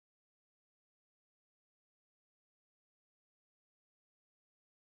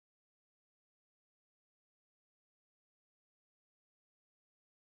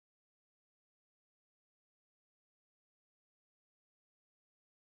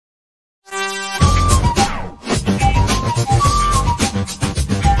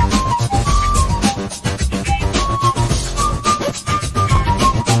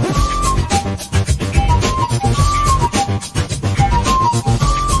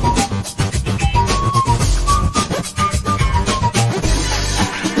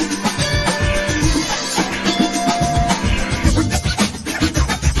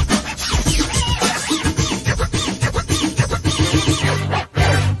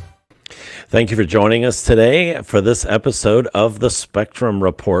Thank you for joining us today for this episode of the Spectrum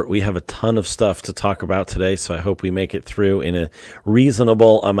Report. We have a ton of stuff to talk about today, so I hope we make it through in a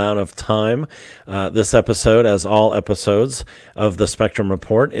reasonable amount of time. This episode, as all episodes of the Spectrum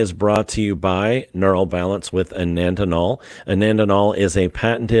Report, is brought to you by Neural Balance with Anandinol. Anandinol is a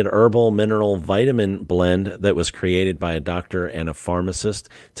patented herbal mineral vitamin blend that was created by a doctor and a pharmacist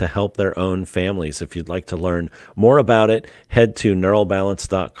to help their own families. If you'd like to learn more about it, head to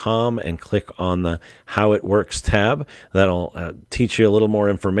neuralbalance.com and click on the How It Works tab. That'll teach you a little more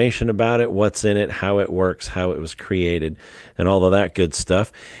information about it, what's in it, how it works, how it was created, and all of that good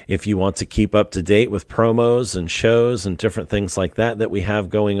stuff. If you want to keep up to date with promos and shows and different things like that we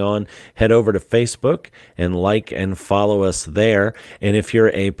have going on, head over to Facebook and like and follow us there. And if you're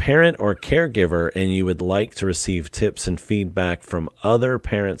a parent or caregiver and you would like to receive tips and feedback from other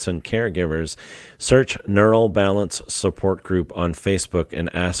parents and caregivers, search Neural Balance Support Group on Facebook and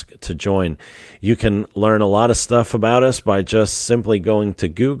ask to join. You can learn a lot of stuff about us by just simply going to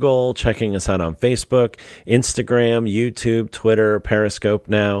Google, checking us out on Facebook, Instagram, YouTube, Twitter, Periscope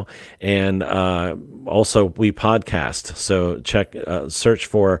now, and also we podcast. So search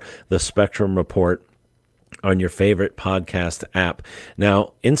for the Spectrum Report on your favorite podcast app.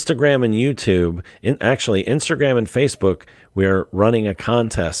 Now, Instagram and YouTube, actually Instagram and Facebook, we're running a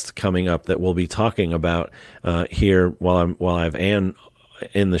contest coming up that we'll be talking about here while I've Ann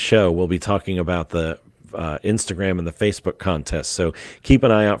in the show. We'll be talking about the Instagram and the Facebook contest. So keep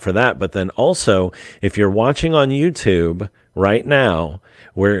an eye out for that. But then also, if you're watching on YouTube right now,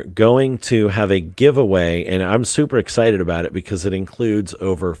 we're going to have a giveaway, and I'm super excited about it because it includes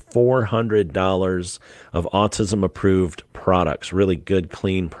over $400 of autism-approved products, really good,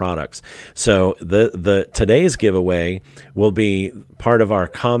 clean products. So the today's giveaway will be part of our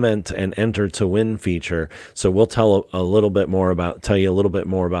comment and enter to win feature. So we'll tell you a little bit more about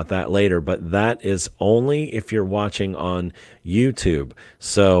that later. But that is only if you're watching on YouTube.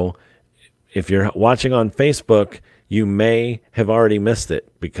 So if you're watching on Facebook, you may have already missed it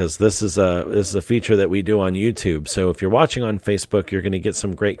because this is a feature that we do on YouTube. So if you're watching on Facebook, you're going to get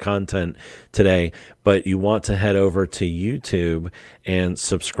some great content today, but you want to head over to YouTube and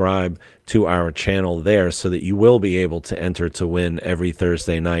subscribe to our channel there so that you will be able to enter to win every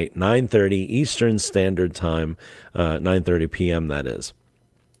Thursday night, 9:30 Eastern Standard Time, 9:30 p.m. that is.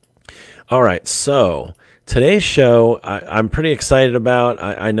 All right, so today's show, I'm pretty excited about.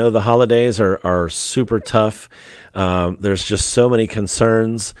 I know the holidays are super tough. There's just so many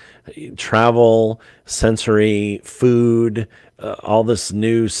concerns, travel, sensory, food, all this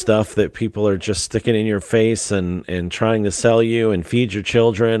new stuff that people are just sticking in your face and trying to sell you and feed your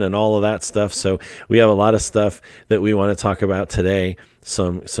children and all of that stuff. So we have a lot of stuff that we want to talk about today.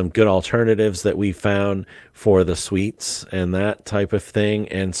 Some good alternatives that we found for the sweets and that type of thing,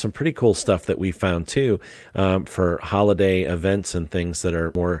 and some pretty cool stuff that we found too for holiday events and things that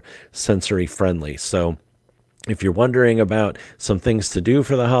are more sensory friendly. So if you're wondering about some things to do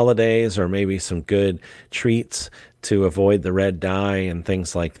for the holidays or maybe some good treats to avoid the red dye and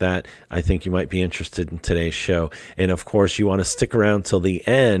things like that, I think you might be interested in today's show. And of course, you want to stick around till the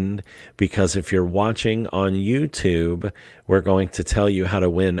end, because if you're watching on YouTube, we're going to tell you how to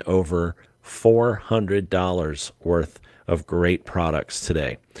win over $400 worth of great products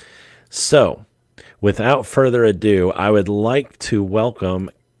today. So without further ado, I would like to welcome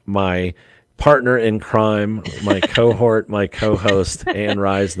my partner in crime, my cohort, my co-host, Ann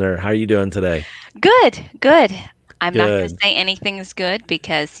Reisner. How are you doing today? Good. I'm not going to say anything's good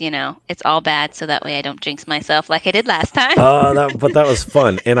because, it's all bad, so that way I don't jinx myself like I did last time. But that was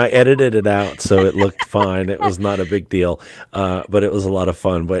fun, and I edited it out, so it looked fine. It was not a big deal, but it was a lot of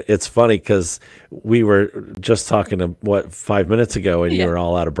fun. But it's funny because we were just talking 5 minutes ago, and you were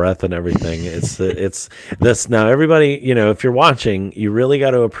all out of breath and everything. It's this now. Everybody, if you're watching, you really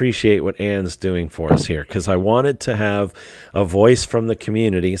got to appreciate what Ann's doing for us here, because I wanted to have a voice from the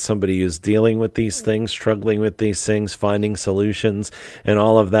community, somebody who's dealing with these things, struggling with these things, finding solutions and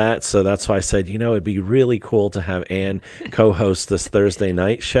all of that. So that's why I said, it'd be really cool to have Ann co-host this Thursday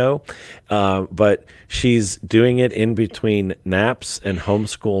night show. But she's doing it in between naps and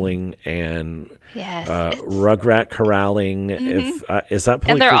homeschooling and rugrat corralling. Mm-hmm. Is that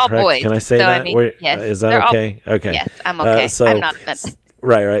and they're all all correct? Boys. Can I say so, that? Yes, is that okay? Okay. Yes, I'm okay. So I'm not offended.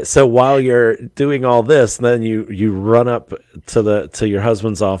 Right, right. So while you're doing all this, then you run up to your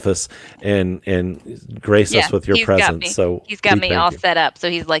husband's office and grace Yeah, us with your presence. So he's got we me thank all you. set up. So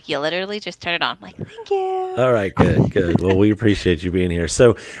he's like, you literally just turn it on. I'm like, thank you. All right, good, good. Well, we appreciate you being here.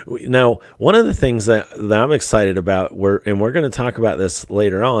 So now, one of the things that I'm excited about, we're going to talk about this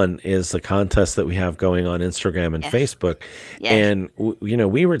later on, is the contest that we have going on Instagram and Yes. Facebook. Yes. And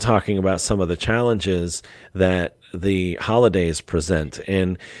we were talking about some of the challenges that the holidays present,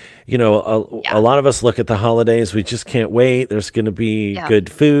 and a Yeah. lot of us look at the holidays. We just can't wait. There's going to be Yeah. good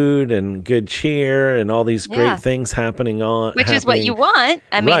food and good cheer and all these great Yeah. things Which is what you happening. want.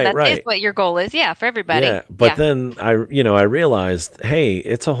 I mean, Right, that is right. what your goal is. Yeah, for everybody. Yeah, but Yeah. then I realized, hey,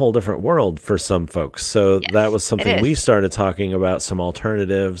 it's a whole different world for some folks. So that Yes, was it something is. we started talking about, some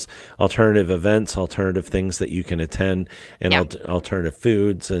alternatives, alternative events, alternative things that you can attend, and Yeah. alternative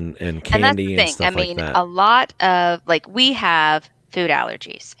foods and And that's the candy and thing. I stuff like mean, that. a lot of like we have food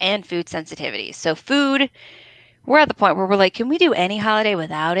allergies and food sensitivities. So food, we're at the point where we're like, can we do any holiday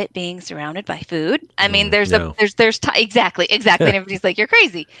without it being surrounded by food? I mean, No. exactly, exactly. And everybody's like, you're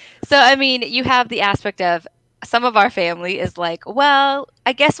crazy. So I mean, you have the aspect of some of our family is like, well,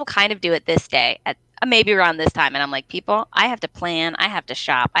 I guess we'll kind of do it this day at maybe around this time. And I'm like, people, I have to plan, I have to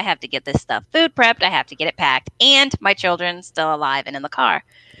shop, I have to get this stuff food prepped, I have to get it packed, and my children's still alive and in the car.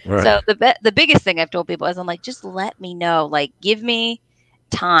 Right. So the biggest thing I've told people is I'm like, just let me know. Like, give me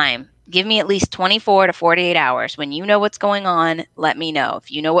time. Give me at least 24 to 48 hours. When you know what's going on, let me know. If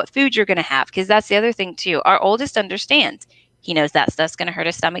you know what food you're going to have, because that's the other thing too. Our oldest understands. He knows that stuff's going to hurt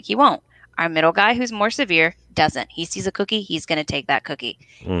his stomach. He won't. Our middle guy, who's more severe, doesn't. He sees a cookie, he's going to take that cookie.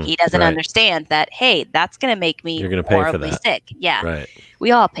 He doesn't Right. understand that, hey, that's going to make me You're gonna pay for horribly that. sick. Yeah. Right.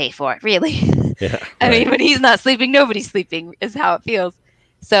 We all pay for it, really. Yeah. I Right. mean, when he's not sleeping, nobody's sleeping is how it feels.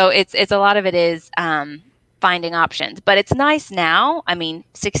 So it's a lot of it is finding options. But it's nice now. I mean,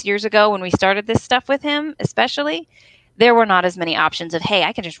 6 years ago when we started this stuff with him, especially, there were not as many options of, hey,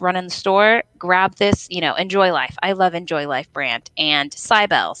 I can just run in the store, grab this, Enjoy Life. I love Enjoy Life brand and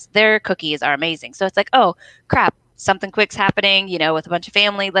Cybel's. Their cookies are amazing. So it's like, oh crap, something quick's happening, with a bunch of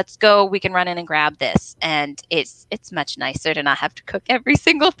family. Let's go. We can run in and grab this. And it's much nicer to not have to cook every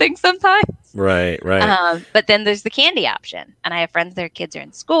single thing sometimes. Right. Right. But then there's the candy option. And I have friends, their kids are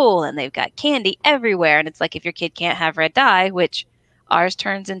in school and they've got candy everywhere. And it's like, if your kid can't have red dye, which ours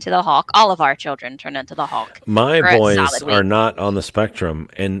turns into the Hulk, all of our children turn into the Hulk My for a boys solid are week. not on the spectrum,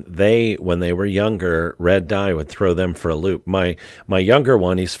 and when they were younger, red dye would throw them for a loop. My younger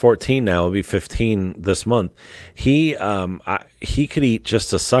one, he's 14 now, he'll be 15 this month. He could eat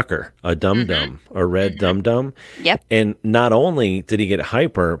just a sucker, a dum Hmm. dum, a red Hmm. dum dum, Yep. and not only did he get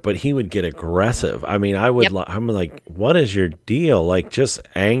hyper, but he would get aggressive. I mean, Yep. I'm like, what is your deal? Like, just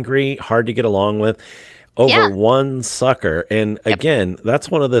angry, hard to get along with over Yeah. one sucker. And Yep. again,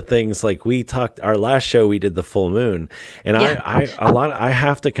 that's one of the things, like we talked our last show, we did the full moon. And Yeah. I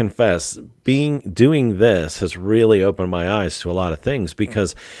have to confess, doing this has really opened my eyes to a lot of things,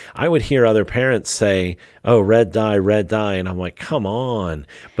 because I would hear other parents say, oh, red dye, red dye. And I'm like, come on.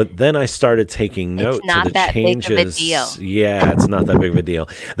 But then I started taking It's note to not the that big of a deal. changes. Yeah, it's not that big of a deal.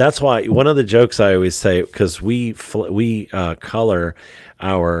 That's why one of the jokes I always say, because we color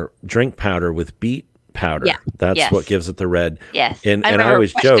our drink powder with beet powder. Yeah. That's what Yes. gives it the red. Yes. And I I remember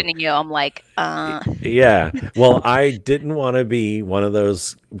always joke, questioning you. I'm like, yeah. Well, I didn't want to be one of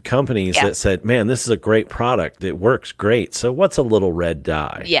those companies yeah. that said, "Man, this is a great product. It works great. So what's a little red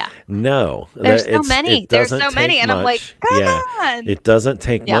dye?" Yeah. No, There's so it many. There's doesn't so many. take And I'm like, much. come Yeah, on. it doesn't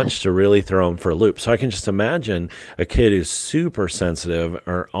take Yeah. much to really throw them for a loop. So I can just imagine a kid who's super sensitive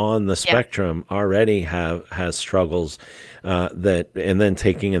or on the Yeah. spectrum already has struggles, and then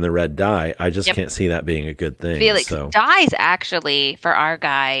taking in the red dye. I just Yep. can't see that being a good thing. Felix, So dyes actually for our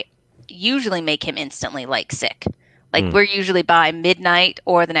guy usually make him instantly like sick. Like we're usually by midnight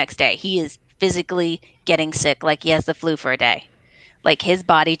or the next day. He is physically getting sick, like he has the flu for a day. Like his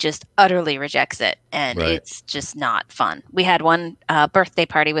body just utterly rejects it, and Right. it's just not fun. We had one birthday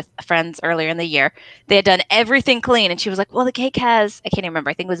party with friends earlier in the year. They had done everything clean, and she was like, "Well, the cake has—I can't even remember.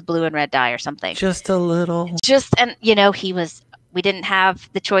 I think it was blue and red dye or something." just a little. And he was. We didn't have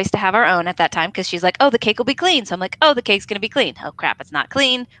the choice to have our own at that time because she's like, "Oh, the cake will be clean." So I'm like, "Oh, the cake's gonna be clean." Oh crap, it's not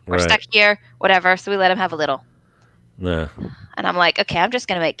clean. We're Right. stuck here. Whatever. So we let him have a little. No. And I'm like, okay, I'm just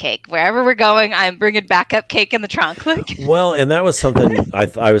gonna make cake wherever we're going. I'm bringing backup cake in the trunk. Like, Well, and that was something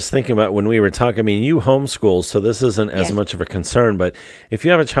I was thinking about when we were talking. I mean, you homeschool, so this isn't as yes, much of a concern. But if you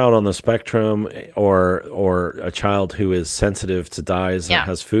have a child on the spectrum, or a child who is sensitive to dyes and yeah,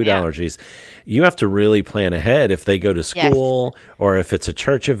 has food yeah, allergies, you have to really plan ahead if they go to yes. school or if it's a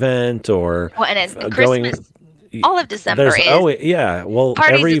church event or Well, and going. Christmas. all of December there's is yeah. Well,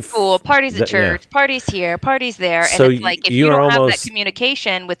 parties at school, parties at yeah. church, parties here, parties there. And So it's like, if you you're don't have that almost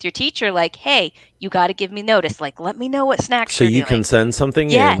communication with your teacher, like, hey, you got to give me notice. Like, let me know what snacks so you're you doing. can send something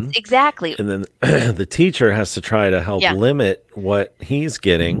Yes, in, exactly. and then the teacher has to try to help Yeah. limit what he's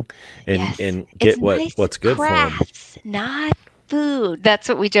getting and Yes. It's get nice what's good for him. crafts, not food. That's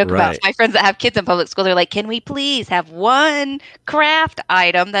what we joke about. Right. My friends that have kids in public school, they're like, can we please have one craft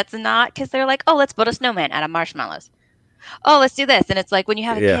item that's not, because they're like, oh, let's build a snowman out of marshmallows. Oh, let's do this. And it's like, when you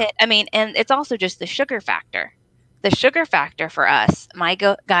have a Yeah. kid, I mean, and it's also just the sugar factor. The sugar factor for us, my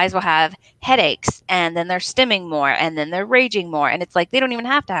guys will have headaches, and then they're stimming more, and then they're raging more. And it's like, they don't even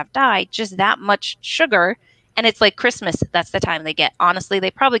have to have dye, just that much sugar. And it's like Christmas, that's the time they get. Honestly,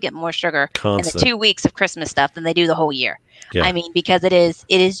 they probably get more sugar in the Constant. 2 weeks of Christmas stuff than they do the whole year. Yeah. I mean, because it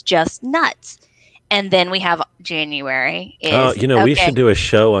is just nuts. And then we have January is we should do a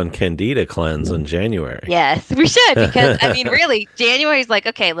show on Candida cleanse in January. Yes, we should, because I mean, really, January is like,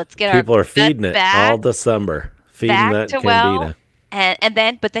 okay, let's get People our are feeding it back, all December, feeding back that to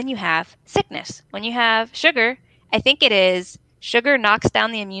Candida. but then you have sickness. When you have sugar, I think it is sugar knocks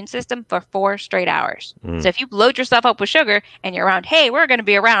down the immune system for 4 straight hours. So if you load yourself up with sugar and you're around, hey, we're going to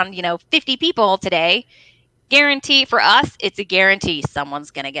be around, 50 people today, guarantee for us, it's a guarantee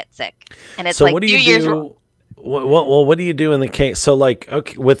someone's going to get sick. And it's So like what do New you Year's. do? Well, what do you do in the case? So like,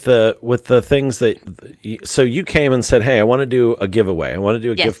 okay, with the things that, so you came and said, hey, I want to do a giveaway. I want to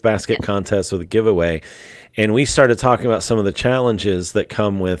do a Yes, gift basket yes. contest with a giveaway. And we started talking about some of the challenges that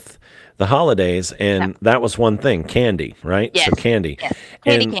come with the holidays. And that was one thing, candy, right? Yes, So candy. yes.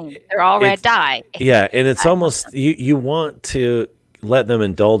 Candy And canes, they're all red dye. yeah. And it's almost, you want to let them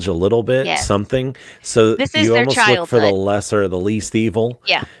indulge a little bit, Yes. something. So This is you their almost look for the childhood. lesser, the least evil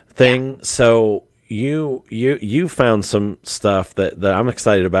Yeah. thing. So you found some stuff that I'm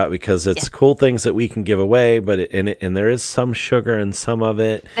excited about, because it's cool things that we can give away, but and there is some sugar in some of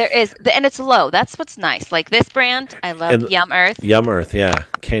it. There is, and it's low. That's what's nice. Like this brand, I love And Yum Earth. Yum Earth, yeah,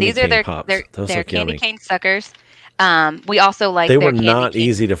 candy These are cane their pops. their, Those their look candy yummy. cane suckers. We also like They their were candy not cane.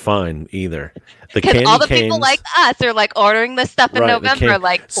 easy to find either. The Because candy all the canes, people like us are like ordering this stuff in right? The November. can,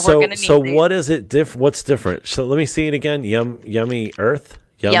 Like, so we're gonna need so these. what is it? What's different? So let me see it again. Yummy Earth.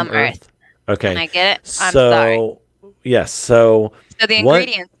 Yum Earth. Okay. Can I get it? I'm so sorry. yes. So So the what?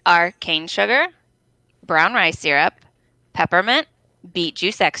 ingredients are cane sugar, brown rice syrup, peppermint, beet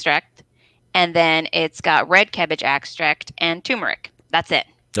juice extract, and then it's got red cabbage extract and turmeric. That's it.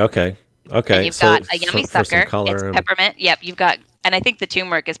 Okay. And Okay. you've So got a yummy for some sucker. color, It's and- peppermint. Yep, you've got, and I think the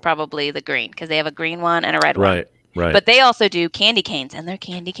turmeric is probably the green, because they have a green one and a red one. right. Right. But they also do candy canes, and their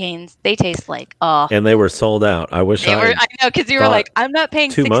candy canes, they taste like, oh, And they were sold out. I wish they were. I know, because you were thought like, I'm not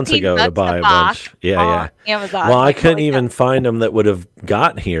paying 2 months 16 ago to bucks buy a box bunch. Yeah, on yeah. Amazon. Well, I Like, couldn't holy even cow. find them that would have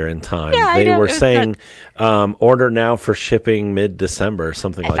got here in time. Yeah, I They know, were it was saying order now for shipping mid-December,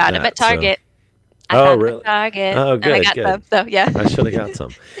 something I like found that. them at So- Target. I Oh, found them really? at Target. Oh, And I good, got good. some. So yeah. I should have got some.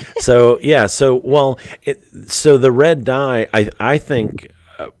 So yeah, so the red dye, I think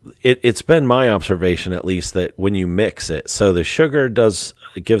it's been my observation at least that when you mix it, so the sugar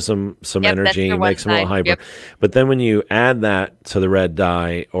it gives them some Yep, that's energy, your one makes them a little side. hyper. Yep. But then when you add that to the red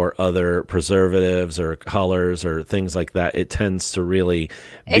dye or other preservatives or colors or things like that, it tends to really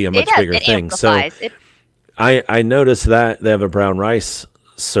be a much bigger thing. So Amplifies. I noticed that they have a brown rice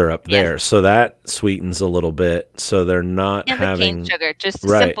syrup Yes. there, so that sweetens a little bit. So they're not And the having cane sugar, just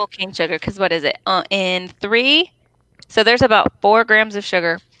Right. simple cane sugar. Because what is it? In 3, so there's about 4 grams of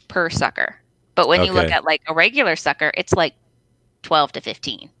sugar per sucker. But when you look Okay. at like a regular sucker, it's like 12 to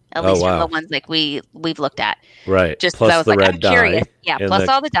 15. At Oh, least from wow. the ones like we've looked at. right. Just because Plus I was the like, red I'm dye curious. Yeah, and plus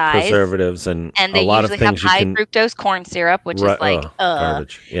the all the dyes. preservatives and And a they lot of usually have things you high can fructose corn syrup, which is like,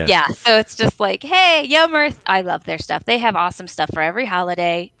 garbage. Yeah. yeah. So it's just like, hey, Yum Earth. I love their stuff. They have awesome stuff for every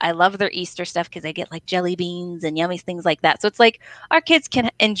holiday. I love their Easter stuff because they get like jelly beans and yummy things like that. So it's like our kids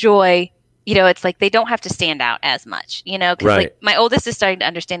can enjoy, it's like they don't have to stand out as much, because Right. like my oldest is starting to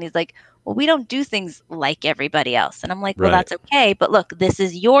understand. He's like, well, we don't do things like everybody else. And I'm like, well, Right. that's okay. But look, this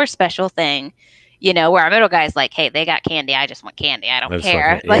is your special thing. Where our middle guy's like, hey, they got candy. I just want candy. I don't That's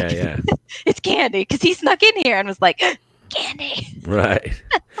care. okay. Like, Yeah, it's candy, because he snuck in here and was like, candy. yeah. Right.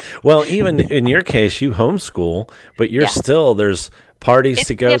 Well, even in your case, you homeschool, but you're Yeah. still there's parties It's-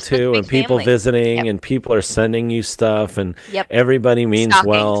 to we go have such to big and people families. visiting Yep. and people are sending you stuff and Yep. everybody means Stockings.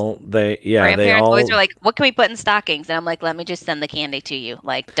 well. They Grandparents all always are like, what can we put in stockings? And I'm like, let me just send the candy to you.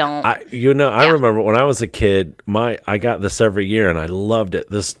 Like, don't. I Yeah. remember when I was a kid, I got this every year and I loved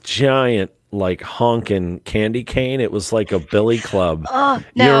it. This giant like honking candy cane. It was like a billy club. Oh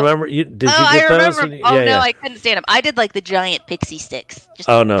You no. remember? Did Oh, you I get those? remember. Oh Yeah, no, yeah. I couldn't stand them. I did like the giant pixie sticks, just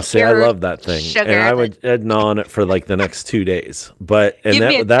Oh no, see, I pure love that thing, and sugar. I would I'd gnaw on it for like the next 2 days. But and Give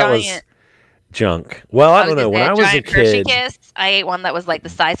me a that was giant. junk. Well, I I was don't gonna know. When say a I was a giant Hershey kid, Kiss. I ate one that was like the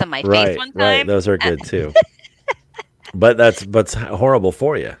size of my face right, one right, time. those are Uh, good too. But that's horrible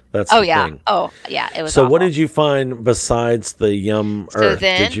for you. That's oh the yeah. thing. Oh yeah. It was So, what awful. did you find besides the Yum So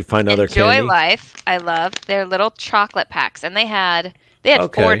Earth? Did then, you find other Enjoy candy? Life, I loved their little chocolate packs, and they had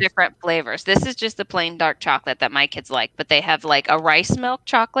four Okay, different flavors. This is just the plain dark chocolate that my kids like, but they have like a rice milk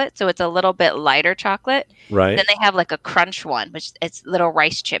chocolate, so it's a little bit lighter chocolate. Then right, they have like a crunch one, which it's little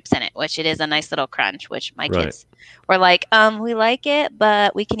rice chips in it, which it is a nice little crunch, which my right, kids were like, we like it,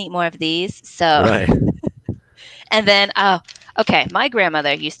 but we can eat more of these. So, right. and then, okay, my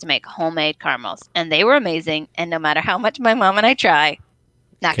grandmother used to make homemade caramels, and they were amazing. And no matter how much my mom and I try,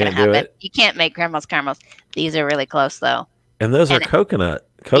 not gonna Can't do happen. it. You can't make grandma's caramels. These are really close though. And those are And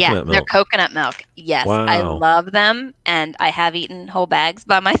yeah, coconut they're milk. coconut milk. Yes, I Wow. love them, and I have eaten whole bags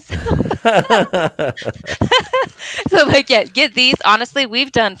by myself. So like, yeah, get these. Honestly,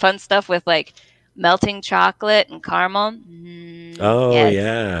 we've done fun stuff with like melting chocolate and caramel. Oh Yes,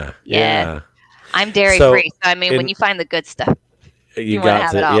 yeah, yes. yeah. I'm dairy So free, so I mean, when in you find the good stuff, you you want to got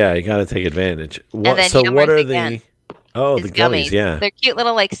have it to all. yeah, you got to take advantage. And What? then So what Yummers are again the? Oh, the is gummies. gummies. Yeah. They're cute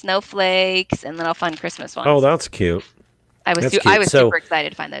little like snowflakes and little fun Christmas Oh, ones. that's cute. That's I cute. was So super excited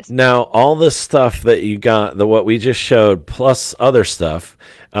to find those. now all the stuff that you got, the what we just showed, plus other stuff.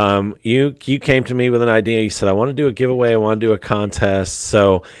 You came to me with an idea. You said I want to do a giveaway. I want to do a contest.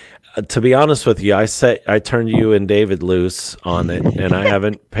 So to be honest with you, I turned you and David loose on it, and I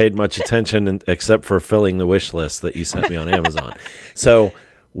haven't paid much attention except for filling the wish list that you sent me on Amazon. So,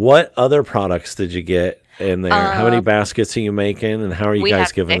 what other products did you get in there? How many Um, baskets are you making, and how are you we have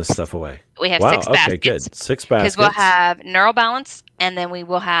guys giving this six. stuff away? We have Wow. six Okay. baskets Good. Six because we'll baskets. have Neural Balance, and then we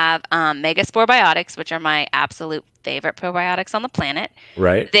will have Mega Spore Biotics, which are my absolute favorite probiotics on the planet.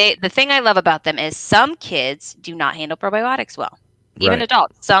 Right. The thing I love about them is some kids do not handle probiotics well, even Right.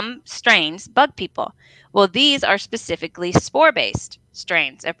 adults. Some strains bug people. Well, these are specifically spore based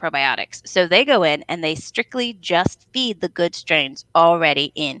strains of probiotics. So they go in and they strictly just feed the good strains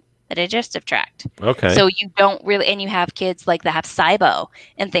already in the digestive tract. Okay. So you don't really, and you have kids like that have SIBO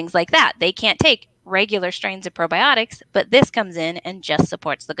and things like that. They can't take regular strains of probiotics, but this comes in and just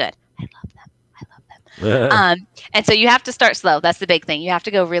supports the good. I love them. I love them. And so you have to start slow. That's the big thing. You have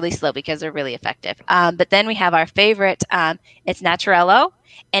to go really slow because they're really effective. But then we have our favorite. It's Naturello,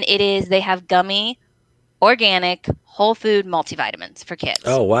 and they have gummy, organic, whole food multivitamins for kids.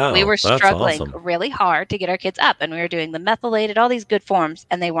 Oh We wow, were that's struggling awesome. really hard to get our kids up, and we were doing the methylated, all these good forms,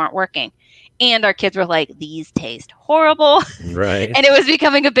 and they weren't working. And our kids were like, these taste horrible. Right. And it was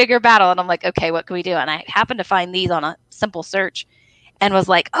becoming a bigger battle. And I'm like, okay, what can we do? And I happened to find these on a simple search and was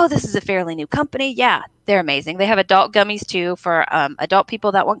like, oh, this is a fairly new company. Yeah, they're amazing. They have adult gummies too for adult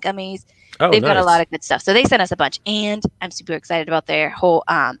people that want gummies. Oh, They've got a lot nice. of good stuff. So they sent us a bunch. And I'm super excited about their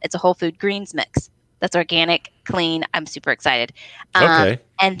it's a whole food greens mix that's organic, clean. I'm super excited. Okay.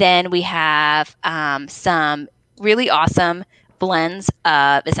 And then we have some really awesome blends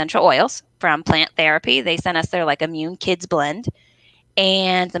of essential oils from Plant Therapy. They sent us their like Immune Kids blend.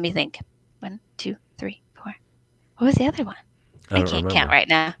 And let me think. 1, 2, 3, 4. What was the other one? I I don't can't count remember. right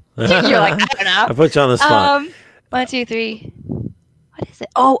now. You're like, I don't know. I put you on the spot. 1, 2, 3. What is it?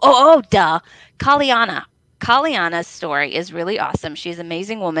 Duh. Kaliana. Kaliana's story is really awesome. She's an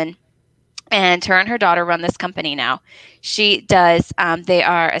amazing woman. And her daughter run this company now. She does, they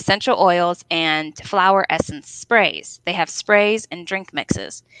are essential oils and flower essence sprays. They have sprays and drink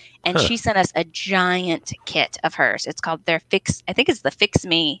mixes. And Huh. she sent us a giant kit of hers. It's called I think it's the Fix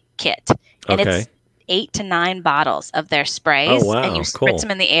Me kit. And Okay. it's 8 to 9 bottles of their Oh sprays. And you wow, spritz cool.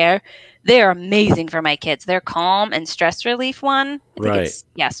 them in the air. They're amazing for my kids. They're calm and stress relief one. I think Right.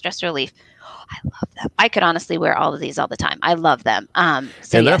 stress relief. I love them. I could honestly wear all of these all the time. I love them.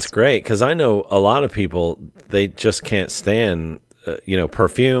 So And that's yes, great because I know a lot of people they just can't stand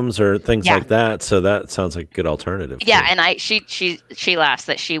perfumes or things yeah, like that. So that sounds like a good alternative yeah. too. And she laughs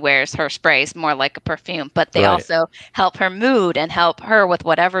that she wears her sprays more like a perfume, but they Right. also help her mood and help her with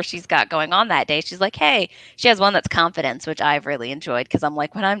whatever she's got going on that day. She's like, hey, she has one that's confidence, which I've really enjoyed because I'm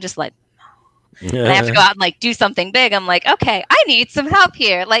like when I'm just like. And I have to go out and like do something big. I'm like, okay, I need some help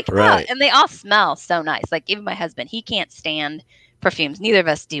here. Like, Right. and they all smell so nice. Like, even my husband, he can't stand perfumes. Neither of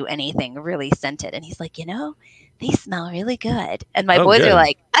us do anything really scented. And he's like, they smell really good. And my Oh, boys are good.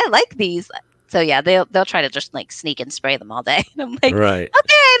 like, I like these. So yeah, they'll try to just like sneak and spray them all day. And I'm like, Right.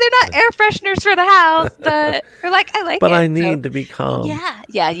 okay, they're not air fresheners for the house, but they're like, I like But it. I So need to be calm.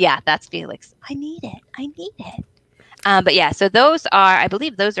 yeah. That's Felix. I need it. I need it. But yeah, so those are, I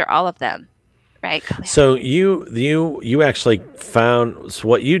believe, those are all of them, right? Oh, yeah. So you actually found, so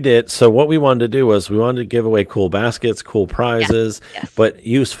what you did. So what we wanted to do was we wanted to give away cool baskets, cool Yes, prizes, yes, but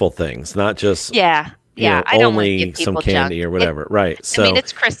useful things, not just yeah, yeah. I don't want to only give some people junk. candy or whatever. Right. I mean, So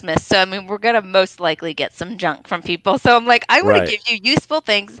it's Christmas, so I mean, we're gonna most likely get some junk from people. So I'm like, I want to right, give you useful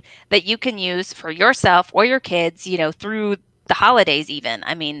things that you can use for yourself or your kids, through the holidays even.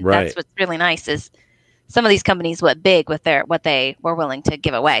 I mean, that's right. what's really nice is some of these companies went big with what they were willing to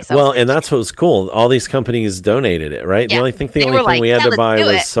give away. So I was Well, like, and that's what was cool. All these companies donated it, right? The yeah, the they only were thing like, we had yeah, to let's buy do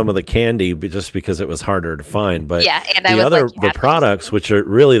was it. some of the candy, but just because it was harder to find. But Yeah, and I was like, you the have to use it. products, which are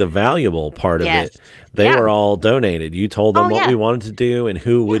really the valuable part of Yes, it, they yeah. were all donated. You told them Oh what yeah, we wanted to do and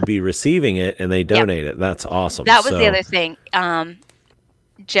who yeah, would be receiving it, and they yeah. donate it. That's awesome. That was the So, other thing.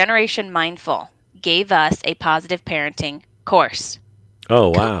 Generation Mindful gave us a positive parenting course. oh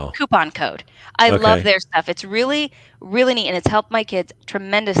wow, Coupon code. I love okay, their stuff. It's really, really neat. And it's helped my kids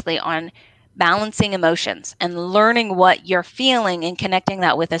tremendously on balancing emotions and learning what you're feeling and connecting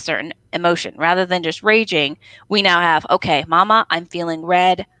that with a certain emotion rather than just raging. We now have, okay, mama, I'm feeling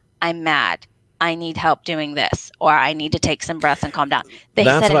red. I'm mad. I need help doing this, or I need to take some breaths and calm down. They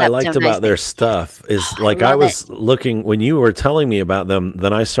that's set what it I up so liked about nicely. their stuff. Oh, Is I like I love it. was looking when you were telling me about them,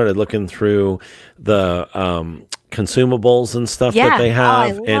 then I started looking through the consumables and stuff that Yeah. they Oh,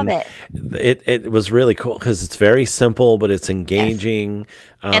 I have, love and it. it was really cool because it's very simple, but it's Yes. engaging,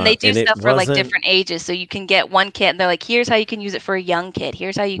 And they do and it stuff for like wasn't different ages. So you can get one kit and they're like, here's how you can use it for a young kid.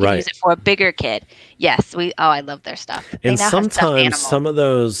 Here's how you can use right. it for a bigger kid. Yes, I love their stuff. They And now have stuffed sometimes animals. some of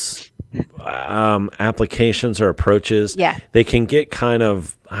those applications or approaches, Yeah. they can get kind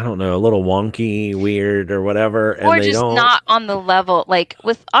of, I don't know, a little wonky, weird, or whatever, and Or they just don't. not on the level. Like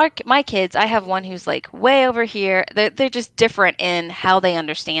with my kids, I have one who's like way over here. They're just different in how they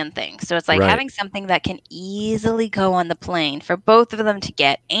understand things. So it's like Right, having something that can easily go on the plane for both of them to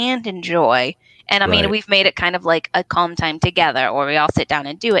get and enjoy. And I mean, right. we've made it kind of like a calm time together, or we all sit down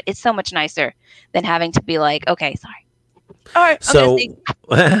and do it. It's so much nicer than having to be like, okay, sorry. All right, I'm gonna So sneeze.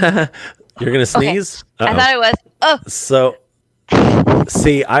 you're gonna Okay, sneeze? I Uh thought it was. So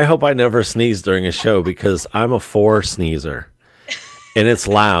see, I hope I never sneeze during a show because I'm a four sneezer. And it's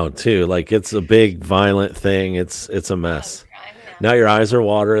loud too. Like it's a big violent thing. It's a Oh, I'm mess. crying Now now. your eyes are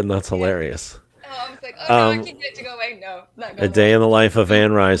watering. That's Yeah. hilarious. Oh, I was like, oh no, I Um, can't get it to go away. No, not a going day away. in the life of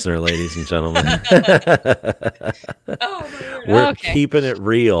Ann Reisner, ladies and gentlemen. Oh my word. We're Okay. keeping it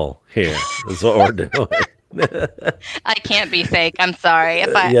real here. Is what we're doing. I can't be fake. I'm sorry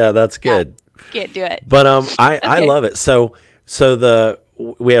if I Yeah, that's yeah, good. can't do it. But I Okay. love it. So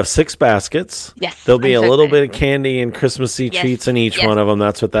we have six baskets. Yes, There'll be I'm a so little excited. bit of candy and Christmassy Yes. treats in each Yes. one of them.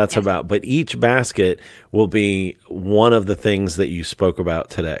 That's what that's Yes. about. But each basket will be one of the things that you spoke about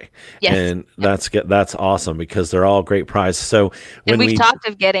today, Yes. and that's awesome because they're all great prizes. So And when we've we talked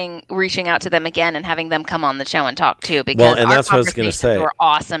of reaching out to them again and having them come on the show and talk too, well, because and our that's what I was going to conversations say. were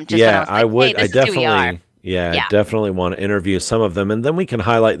awesome. Just when I Yeah, was like, hey, I this is who we are. definitely, yeah, I Yeah. definitely want to interview some of them, and then we can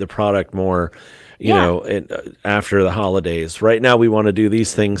highlight the product more, Yeah. after the holidays. Right now, we want to do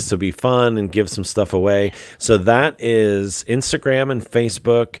these things to be fun and give some stuff away. So that is Instagram and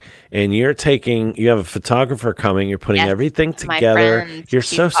Facebook, and you have a photographer coming. You're putting Yes. everything My together. friend. You're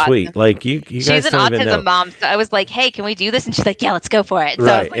She's so awesome. sweet. Like you She's guys an don't even know. autism mom. So I was like, hey, can we do this? And she's like, yeah, let's go for it.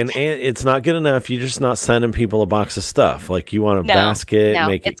 So I was Right. like, And it's not good enough. You're just not sending people a box of stuff. Like you want a no, basket, no,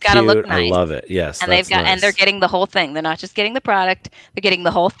 make it it's gotta look cute. I nice. love it. Yes, And they've that's got, and they're nice. getting the whole thing. They're not just getting the product; they're getting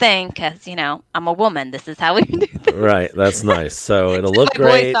the whole thing because I'm a woman. This is how we do things. Right, that's nice. So it'll look My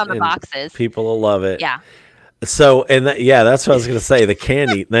voice great on the and boxes. people will love it. Yeah. So, yeah, that's what I was going to say. The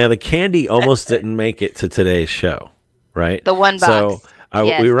candy. Now, the candy almost didn't make it to today's show, right? The one So, box.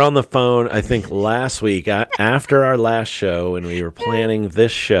 Yes. we were on the phone, I think, last week after our last show, and we were planning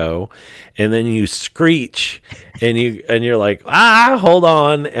this show, and then you screech, and you're like, hold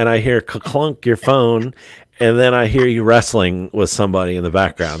on, and I hear clunk your phone, and then I hear you wrestling with somebody in the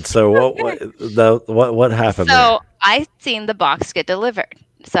background. So, what happened there? So I seen the box get delivered.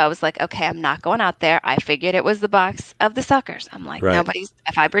 So I was like, okay, I'm not going out there. I figured it was the box of the suckers. I'm like, Right.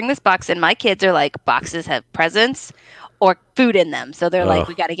 if I bring this box in, my kids are like, boxes have presents or food in them. So they're like, Oh.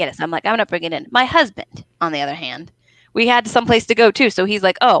 we got to get it. So I'm like, I'm going to bring it in. My husband, on the other hand, we had someplace to go too. So he's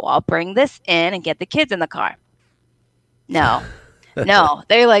like, oh, I'll bring this in and get the kids in the car. No. No,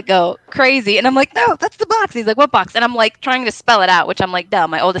 they like go crazy. And I'm like, no, that's the box. He's like, what box? And I'm like trying to spell it out, which I'm like,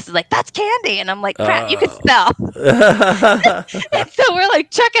 dumb. My oldest is like, that's candy. And I'm like, crap, you can Oh. spell. And so we're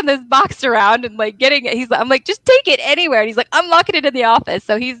like checking this box around and like getting it. I'm like, just take it anywhere. And he's like, I'm locking it in the office.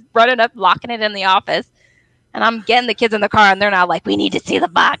 So he's running up, locking it in the office. And I'm getting the kids in the car and they're now like, we need to see the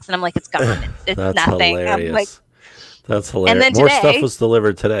box. And I'm like, it's gone. It's That's nothing. I'm like, hilarious. That's and hilarious. then More stuff today, was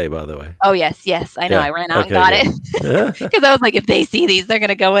delivered today, by the way. oh, yes, yes. I know. Yeah. I ran out and Okay, got good. it because I was like, if they see these, they're going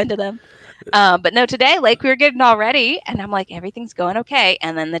to go into them. But no, today, like we were getting all ready and I'm like, everything's going okay.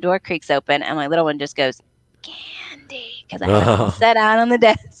 And then the door creaks open and my little one just goes, candy, because I had it all Oh, set out on the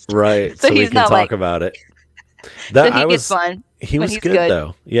desk. right. So So we he's can not talk like, about it. so That he I gets was one he when was he's good good.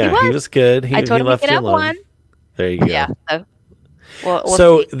 though. He Yeah, he was. was good. I told him he left could you have alone. one. There you But go. yeah, so we'll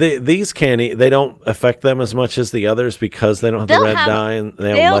So see. these candy, they don't affect them as much as the others because they don't have the They'll red have dye and they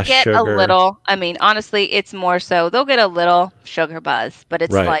have They'll less get a sugar. little, I mean, honestly, it's more so they'll get a little sugar buzz, but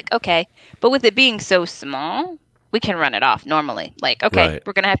it's Right, like, okay. But with it being so small, we can run it off normally. Like, okay, right.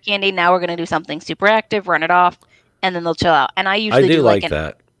 we're going to have candy. Now we're going to do something super active, run it off, and then they'll chill out. And I I usually do do like like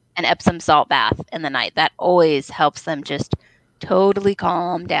that. an Epsom salt bath in the night. That always helps them just totally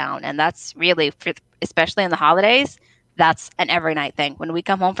calm down. And that's really, especially in the holidays, that's an every night thing. When we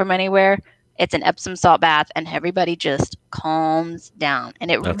come home from anywhere, it's an Epsom salt bath and everybody just calms down. And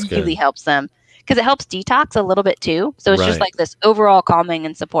it That's really good. helps them because it helps detox a little bit too. So it's just Right. like this overall calming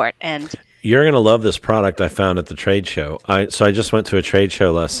and support. And You're gonna love this product I found at the trade show. I just went to a trade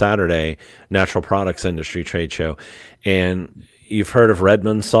show last Saturday, natural products industry trade show, and you've heard of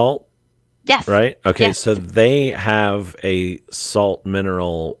Redmond salt, yes, right? Okay, yes. so they have a salt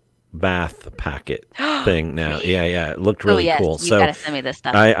mineral bath packet thing now. Yeah, yeah, it looked Oh, really yes. cool. You got So to send me this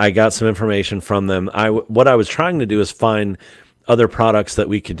stuff. I got some information from them. What I was trying to do is find other products that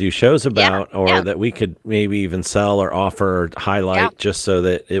we could do shows Yeah, about or yeah, that we could maybe even sell or offer or yeah. highlight just so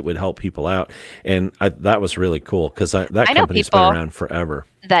that it would help people out. And that was really cool because that I know company's been people around forever.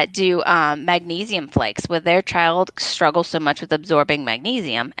 that do magnesium flakes where their child struggles so much with absorbing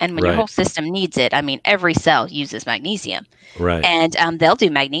magnesium. And when your Right, whole system needs it, I mean, every cell uses magnesium. right. And they'll do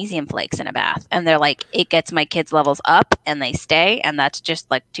magnesium flakes in a bath. And they're like, it gets my kids' levels up and they stay. And that's just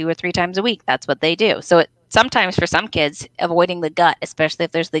like 2 or 3 times a week. That's what they do. So sometimes for some kids, avoiding the gut, especially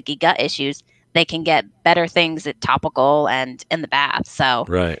if there's leaky gut issues, they can get better things at topical and in the bath. So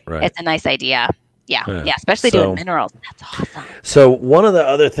Right, right. it's a nice idea. Yeah. Yeah. Yeah. Especially doing So, minerals. That's awesome. so one of the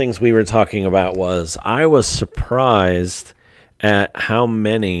other things we were talking about was I was surprised at how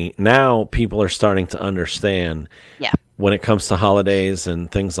many now people are starting to understand Yeah. when it comes to holidays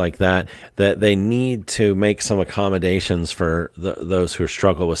and things like that, that they need to make some accommodations for those who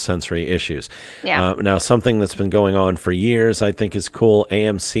struggle with sensory issues. Yeah. Now, something that's been going on for years, I think is cool.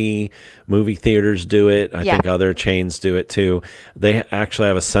 AMC movie theaters do it. I Yeah. think other chains do it too. They actually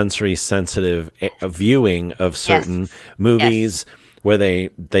have a sensory sensitive viewing of Yes. certain Yes. movies where they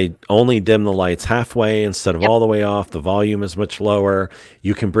only dim the lights halfway instead of Yep. all the way off. The volume is much lower.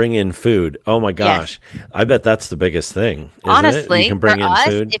 You can bring in food. Oh my Yes. gosh. I bet that's the biggest thing, isn't it? You Honestly, can for bring in us,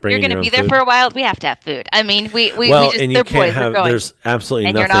 food, if bring you're in going to your own be there food. for a while, we have to have food. I mean, we Well, just, and you they're can't boys, we're have, going. there's absolutely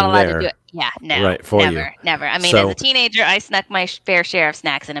And you're not nothing allowed to do there, it. Yeah, no, right, for you. never, never. I mean, as a So, teenager, I snuck my fair share of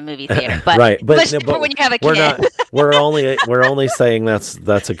snacks in a movie theater, but right, but much no, different when you have a we're kid. not. We're only saying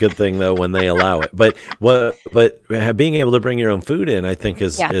that's a good thing though when they allow it. But being able to bring your own food in, I think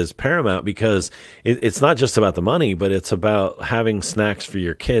Yeah. is paramount because it's not just about the money, but it's about having snacks for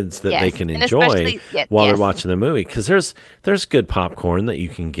your kids that they Yes. can And enjoy especially, yeah, while they're yes. watching the movie. Because there's good popcorn that you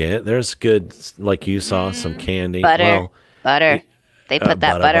can get. There's good, like you saw, some candy. Butter, Well, butter. They put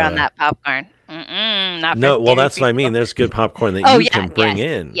that butter, butter on butter. that popcorn. Not for No, well, skinny that's what I mean. people. There's good popcorn that Oh, you yeah, can bring yes,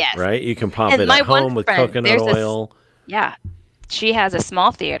 in, yes. right? You can pop And it my at one home with friend, coconut there's this, oil. yeah, she has a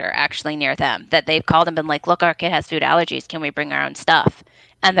small theater actually near them that they've called and been like, look, our kid has food allergies. Can we bring our own stuff?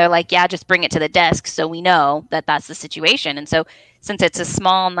 And they're like, yeah, just bring it to the desk so we know that that's the situation. And so since it's a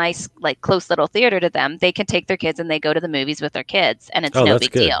small, nice, like close little theater to them, they can take their kids and they go to the movies with their kids and it's Oh, no that's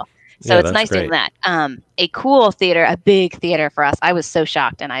big good. deal. So Yeah, it's that's nice doing great. that. A cool theater, a big theater for us. I was so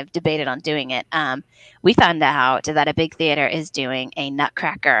shocked and I've debated on doing it. We found out that a big theater is doing a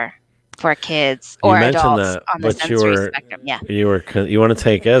Nutcracker for kids You or mentioned adults that, on the but you sensory were spectrum. Yeah. you want to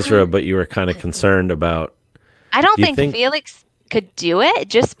take Ezra, but you were kind of concerned about. I don't You think think Felix could do it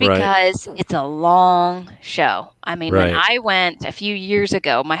just right, because it's a long show. I mean, when right? I went a few years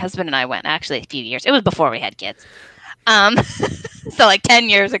ago, my husband and I went, actually a few years. It was before we had kids. Um, so like 10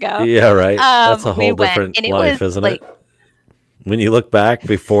 years ago. Yeah, right. That's a We whole went different and it life, was isn't like, it? When you look back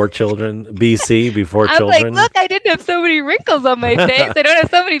before children, BC, before I'm like, children, look, I didn't have so many wrinkles on my face. I don't have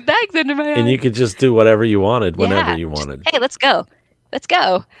so many bags under my and eyes. you could just do whatever you wanted whenever Yeah. you Just, wanted. hey, let's go. let's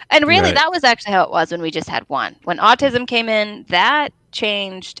go. And really, Right. that was actually how it was when we just had one. When autism came in, that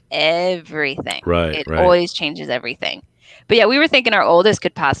changed everything. Right. It Right. always changes everything. But yeah, we were thinking our oldest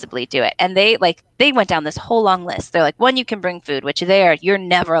could possibly do it. And they went down this whole long list. They're like, one, you can bring food, which you're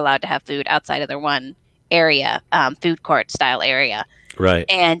never allowed to have food outside of their one area, food court style area. Right.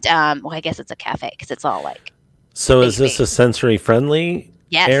 And well, I guess it's a cafe because it's all like So is space this a based. sensory friendly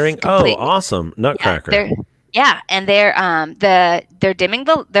Yes, airing? Oh, completely. awesome. Yeah, Nutcracker. and they're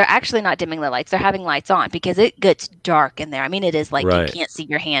they're actually not dimming the lights. They're having lights on because it gets dark in there. I mean, it is like you Right. can't see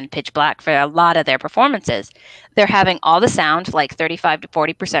your hand pitch black for a lot of their performances. They're having all the sound like 35 to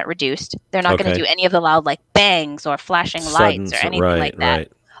 40% reduced. They're not going to Okay. do any of the loud like bangs or flashing lights or anything Right. like that.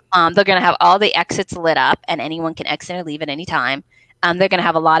 Right. They're going to have all the exits lit up and anyone can exit or leave at any time. They're going to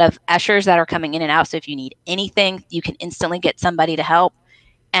have a lot of ushers that are coming in and out. So if you need anything, you can instantly get somebody to help.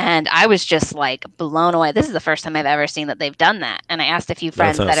 And I was just like blown away. This is the first time I've ever seen that they've done that. And I asked a few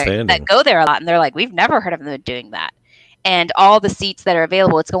That's friends that outstanding. go there a lot, and they're like, "We've never heard of them doing that." And all the seats that are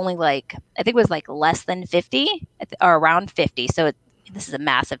available, it's only like I think it was like less than 50 or around 50. So this is a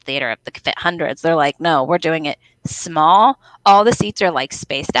massive theater that could fit hundreds. They're like, "No, we're doing it small. All the seats are like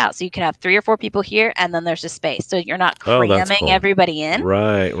spaced out, so you can have 3 or 4 people here, and then there's a space, so you're not Oh, that's cramming cool. everybody in."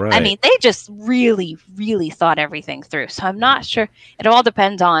 Right. I Right. mean, they just really, really thought everything through. So I'm not sure. It all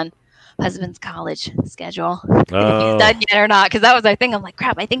depends on husband's college schedule and if he's done Oh, yet or not. Because that was our thing. I'm like,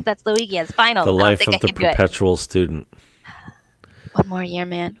 crap. I think that's Luigi has the finals. I don't life think I of the can do it. perpetual student. One more year,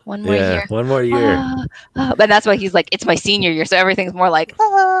 man. One more Yeah. year. One more year. Ah, but that's why he's like, it's my senior year, so everything's more like,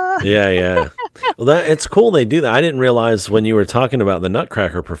 ah. Yeah. Yeah. Well, it's cool they do that. I didn't realize when you were talking about the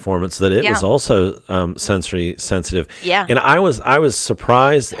Nutcracker performance that it Yeah, was also sensory sensitive, yeah, and I was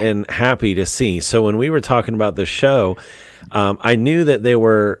surprised and happy to see. So when we were talking about the show, I knew that they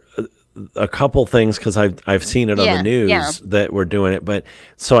were a couple things because I've seen it on the yeah, yeah, news that we're doing it. But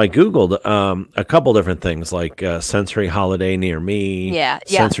so I googled a couple different things like sensory holiday near me, yeah,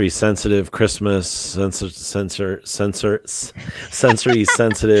 yeah, sensory sensitive Christmas, sensory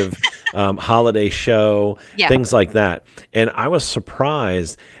sensitive holiday show, yeah, things like that. And I was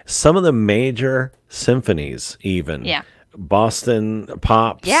surprised some of the major symphonies even. yeah, Boston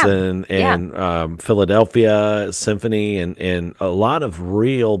Pops yeah, yeah, and Philadelphia Symphony and a lot of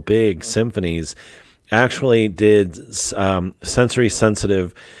real big symphonies actually did sensory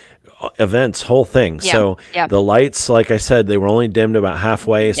sensitive events, whole thing. yeah, So yeah. the lights, like I said, they were only dimmed about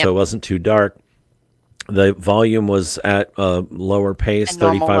halfway, Yep. so it wasn't too dark. The volume was at a lower A pace,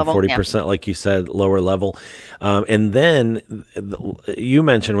 normal thirty-five, level. forty Yeah. percent like you said, lower level. And then you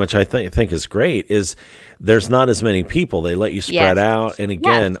mentioned, which I think is great, is there's not as many people. They let you spread Yes. out. And Yes.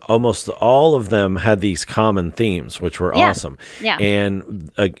 again, almost all of them had these common themes, which were Yeah. awesome. Yeah.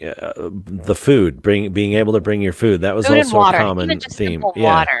 And the food, being able to bring your food, that was Food and also a water, even common just theme. simple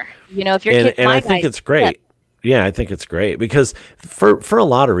Yeah. water. If your And kid, I my think guys, it's yeah, great. Yeah, I think it's great because for a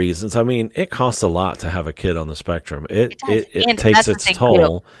lot of reasons. I mean, it costs a lot to have a kid on the spectrum. It it does. it, it And takes that's the its thing too.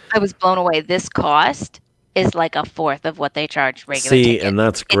 toll. I was blown away. This cost is like a fourth of what they charge regular See, tickets. and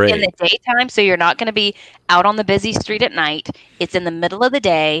that's It's in the great. daytime, so you're not going to be out on the busy street at night. It's in the middle of the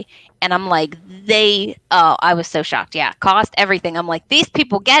day, and I'm like, I was so shocked. Yeah, cost everything. I'm like, these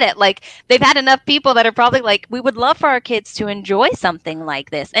people get it. Like, they've had enough people that are probably like, we would love for our kids to enjoy something like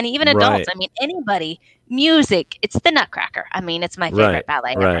this, and even adults. Right, I mean, anybody. Music. It's the Nutcracker. I mean, it's my favorite right,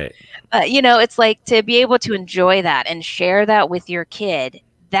 ballet ever. right, It's like to be able to enjoy that and share that with your kid.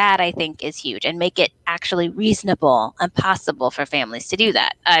 That I think is huge, and make it actually reasonable and possible for families to do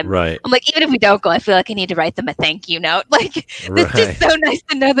that. right, I'm like, even if we don't go, I feel like I need to write them a thank you note. Like, it's just right. so nice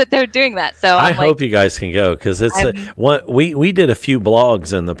to know that they're doing that. So I I'm like, hope you guys can go because it's I'm what we did a few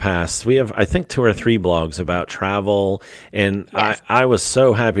blogs in the past. We have I think 2 or 3 blogs about travel, and yes, I was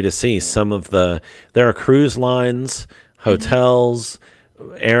so happy to see some of there are cruise lines, hmm hotels,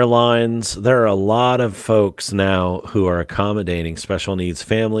 airlines. There are a lot of folks now who are accommodating special needs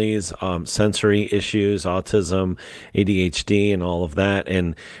families, sensory issues, autism, ADHD, and all of that,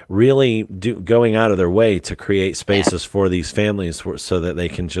 and really going out of their way to create yes, spaces for these families so that they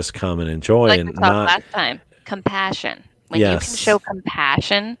can just come and enjoy like we and talked not. last time, compassion. When you can show Yes,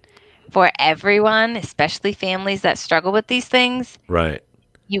 compassion for everyone, especially families that struggle with these things, right.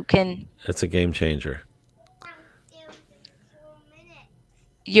 you can. It's a game changer.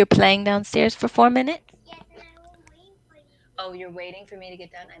 You're playing downstairs for 4 minutes. Oh, you're waiting for me to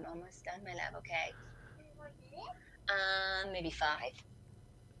get done. I'm almost done, my love. Okay. Maybe 5.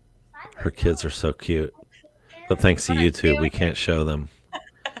 Her kids are so cute, but thanks to YouTube, we can't show them.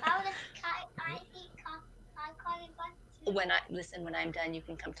 When I'm done, you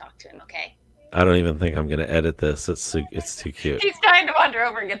can come talk to him. Okay. I don't even think I'm gonna edit this. It's too cute. He's trying to wander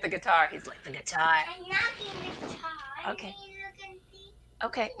over and get the guitar. He's like, the guitar. I'm not getting the guitar. Okay. Maybe you can see.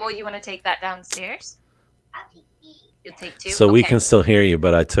 Okay. Well, you want to take that downstairs? I'll take these. You'll take two. So we Okay. can still hear you,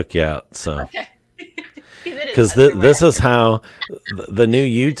 but I took you out. So Okay. He's in his because bedroom this right is how the new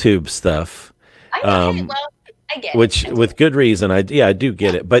YouTube stuff, now. I get it. um, Well, I get which it. with good reason, I do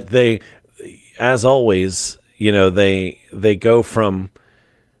get it. But they, as always, they go from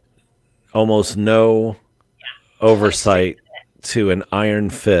almost no oversight to an iron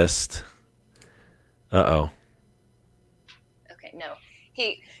fist. Uh-oh. Okay. No.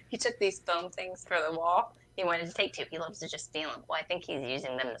 He took these foam things for the wall. He wanted to take two. He loves to just feel them. Well, I think he's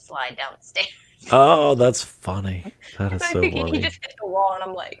using them to slide down the stairs. Oh, that's funny. That is So I so think he funny. just hit the wall, and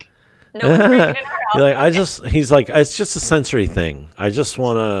I'm like, no one's breaking in our You're house. like, he's like, it's just a sensory thing. I just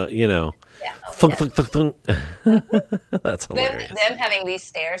want to, Yeah. Oh, thunk, yeah. thunk, thunk, thunk. That's Them, hilarious. them having these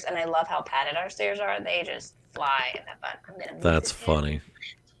stairs, and I love how padded our stairs are. They just fly and have fun. I'm gonna move That's this in. funny.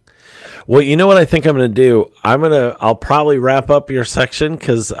 Well, you know what I think I'm going to do? I'll probably wrap up your section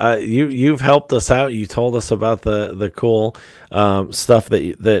because you've helped us out. You told us about the cool stuff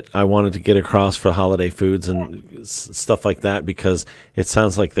that I wanted to get across for holiday foods and stuff like that because it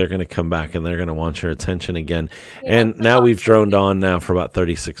sounds like they're going to come back and they're going to want your attention again. And now we've droned on now for about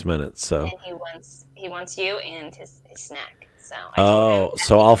 36 minutes. So And he wants you and his snack. So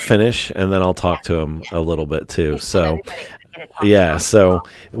so I'll finish and then I'll talk to him a little bit too. So. everybody can get a talk Yeah, about so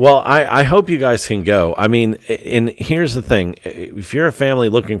well, I hope you guys can go. I mean, and here's the thing: if you're a family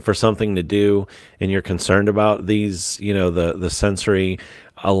looking for something to do and you're concerned about these, the sensory,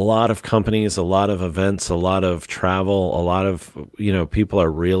 a lot of companies, a lot of events, a lot of travel, a lot of people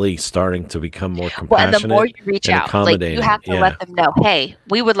are really starting to become more Well, and the more compassionate you reach and out, like accommodating. you have to Yeah, let them know, hey,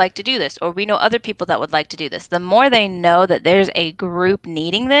 we would like to do this, or we know other people that would like to do this. The more they know that there's a group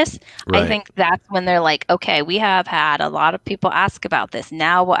needing this, I right, think that's when they're like, okay, we have had a lot of people ask about this.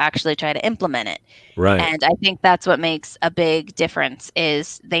 Now we'll actually try to implement it. right, And I think that's what makes a big difference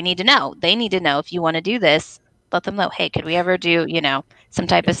is they need to know. They need to know if you want to do this, let them know, hey, could we ever do, some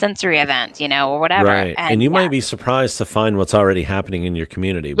type of sensory event, or whatever. right. And And you yeah, might be surprised to find what's already happening in your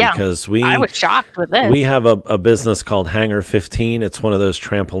community yeah, because I was shocked with this. we have a business called Hangar 15. It's one of those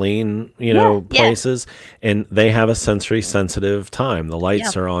trampoline, Yeah, places, and they have a sensory sensitive time. The yeah,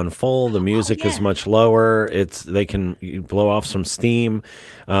 lights are on full, the music is yeah, much lower. They can blow off some steam,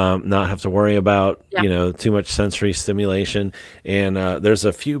 not have to worry about, yeah. too much sensory stimulation. And there's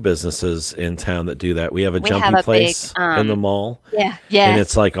a few businesses in town that do that. We have a We have jumpy a big, place in the mall. yeah, And yes,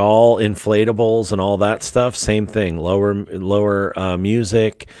 it's like all inflatables and all that stuff. Same thing. Lower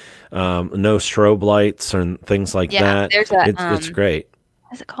music, no strobe lights and things like yeah. that. There's a It's great.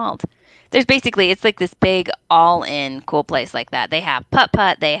 what's it called? There's basically it's like this big all-in cool place like that. They have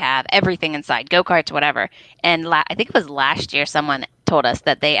putt-putt, they have everything inside, go-karts, whatever. And I think it was last year someone told us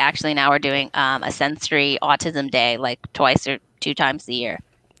that they actually now are doing a sensory autism day like twice or two times a year.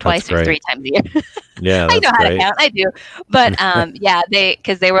 That's Twice or three great. times a year. Yeah, I know that's how to great. count. I do. But yeah,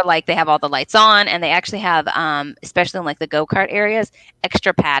 because they were like they have all the lights on and they actually have especially in like the go-kart areas,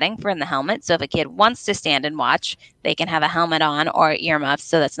 extra padding for in the helmet. So if a kid wants to stand and watch, they can have a helmet on or earmuffs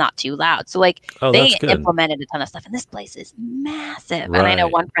so that's not too loud. So like Oh, they that's good. implemented a ton of stuff and this place is massive. And I know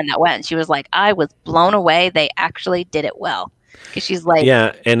Right. one friend that went and she was like, I was blown away. They actually did it well. Because she's like,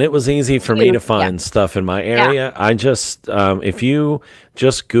 Yeah, and it was easy for me to huge. Yeah. find stuff in my Yeah. area. I just, if you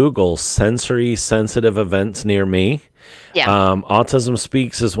just Google sensory sensitive events near me, Yeah. Autism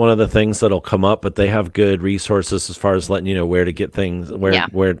Speaks is one of the things that'll come up, but they have good resources as far as letting you know where to get things, Yeah.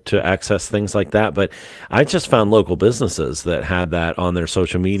 where to access things like that. But I just found local businesses that had that on their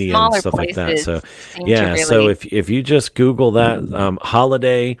social media and Smaller stuff like that. places So seem to yeah, so really if you just Google that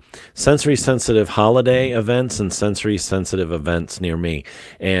holiday sensory sensitive holiday events and sensory sensitive events near me,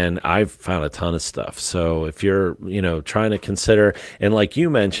 and I've found a ton of stuff. So if you're trying to consider, and like you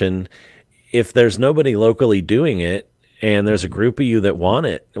mentioned, if there's nobody locally doing it and there's a group of you that want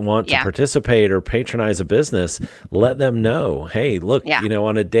to Yeah. participate or patronize a business, let them know, hey, look, Yeah.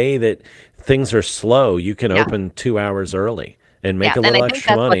 on a day that things are slow, you can Yeah. open 2 hours early and make Yeah, a and little I think extra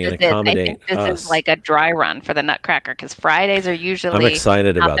that's what money this and is. I accommodate think this us. is like a dry run for the Nutcracker because Fridays are I'm usually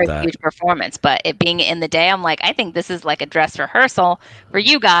excited not about their that. huge performance, but it being in the day, I'm like, I think this is like a dress rehearsal for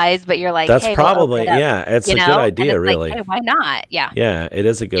you guys, but you're like, That's hey, we'll open probably, it up, yeah, it's a good and idea, it's like, really. hey, why not? Yeah, Yeah, it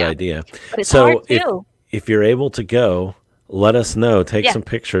is a good yeah, idea. but it's So hard too. if you're able to go, let us know. Take Yeah, some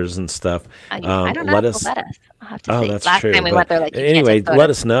pictures and stuff. I don't know Let if us. they'll let us. I'll have to Oh, see. that's Last true. time we But went, they're like, you can't anyway, take let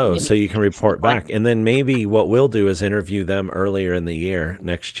photos. us know Maybe so you can report one. back. And then maybe what we'll do is interview them earlier in the year,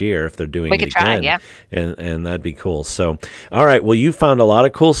 next year, if they're doing We it could try, again. yeah. And that'd be cool. So, all right. Well, you found a lot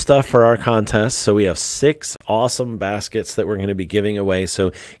of cool stuff for our contest. So we have 6 awesome baskets that we're going to be giving away.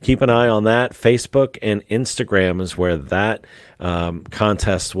 So keep an eye on that. Facebook and Instagram is where that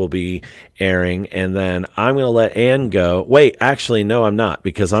contest will be airing. And then I'm going to let Ann go. Wait, actually, no, I'm not,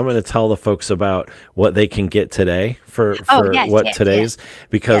 because I'm going to tell the folks about what they can get today for Oh, yes, what yes, today's,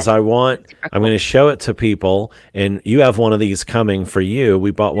 because yes. I want, Super I'm cool. going to show it to people. And you have one of these coming for you.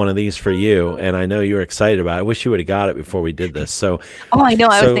 We bought one of these for you, and I know you were excited about it. I wish you would have got it before we did this. So, Oh, I know.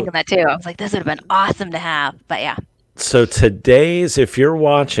 I was so thinking that too. I was like, this would have been awesome to have. But yeah. so today's, if you're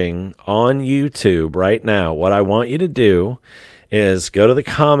watching on YouTube right now, what I want you to do is go to the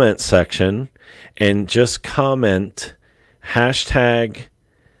comment section and just comment hashtag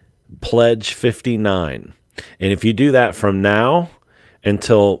pledge 59. And if you do that from now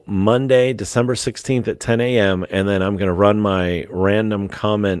until Monday, December 16th at 10 a.m., and then I'm going to run my random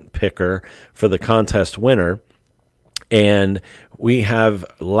comment picker for the contest winner. And we have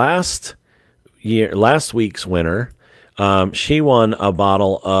last week's winner. She won a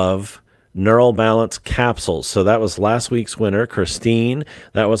bottle of Neural Balance capsules. So that was last week's winner, Christine.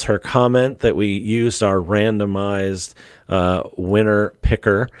 That was her comment that we used our randomized winner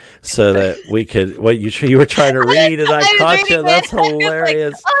picker so that we could. What you were trying to read, and I was caught reading you. it. That's I was like,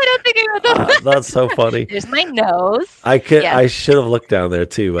 hilarious. oh, I don't think I read that. That's so funny. There's my nose. I Yes. should have looked down there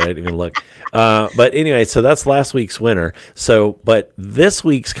too, but I didn't even look. But anyway, so that's last week's winner. So, but this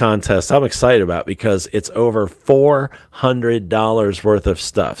week's contest, I'm excited about because it's over $400 worth of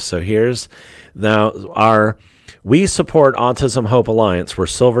stuff. So here's now we support Autism Hope Alliance. We're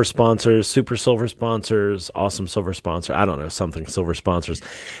silver sponsors, super silver sponsors, awesome silver sponsor. I don't know, something silver sponsors.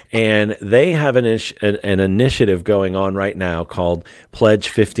 And they have an initiative going on right now called Pledge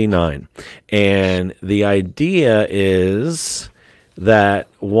 59. And the idea is that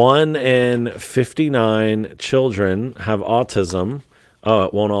 1 in 59 children have autism. Oh,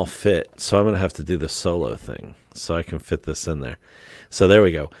 it won't all fit. So I'm going to have to do the solo thing so I can fit this in there. So there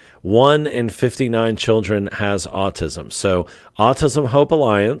we go. 1 in 59 children has autism. So Autism Hope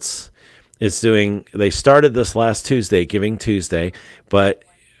Alliance is doing, they started this last Tuesday, Giving Tuesday. But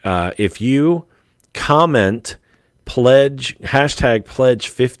if you comment hashtag pledge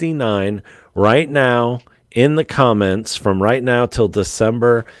 59 right now in the comments from right now till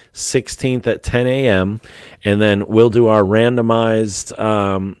December 16th at 10 a.m., and then we'll do our randomized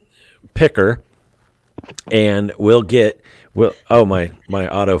picker, and oh, my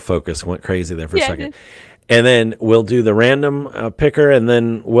autofocus went crazy there for a second. And then we'll do the random picker, and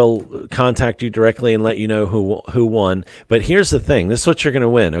then we'll contact you directly and let you know who won. But here's the thing. This is what you're going to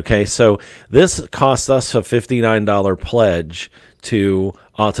win, okay? So this costs us a $59 pledge to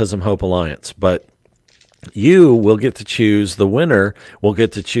Autism Hope Alliance. But you will get to choose, the winner will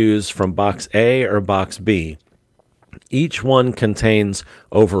get to choose from box A or box B. Each one contains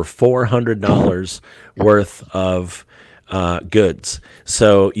over $400 worth of goods.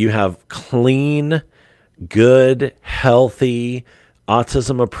 So you have clean, good, healthy,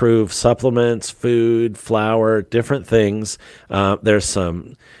 autism approved supplements, food, flour, different things. There's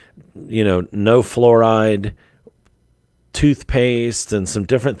some, no fluoride toothpaste and some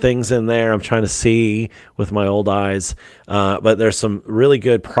different things in there. I'm trying to see with my old eyes. But there's some really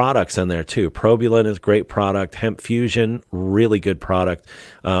good products in there too. Probulin is a great product. Hemp Fusion, really good product.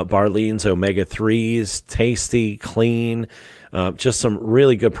 Barlean's omega-3s, tasty, clean. Just some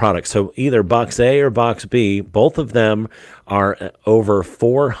really good products. So either box A or box B, both of them are over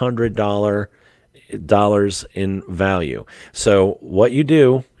 $400 in value. So what you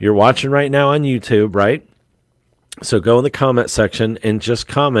do, you're watching right now on YouTube, right? So go in the comment section and just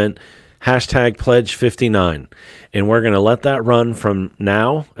comment hashtag pledge 59. And we're going to let that run from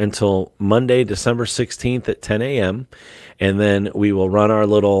now until Monday, December 16th at 10 a.m. And then we will run our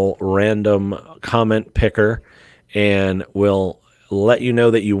little random comment picker, and we'll let you know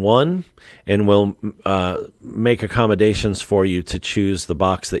that you won, and we'll make accommodations for you to choose the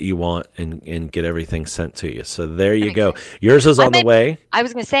box that you want and get everything sent to you. So there you go. Yours is on the way. I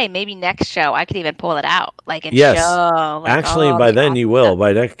was going to say, maybe next show I could even pull it out, and yes. show. Actually, by then you will.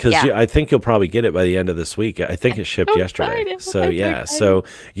 By next, because Yeah. I think you'll probably get it by the end of this week. I think it shipped yesterday. excited. So I'm yeah. excited. So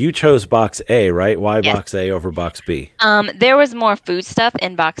you chose box A, right? Why Yes. box A over box B? There was more food stuff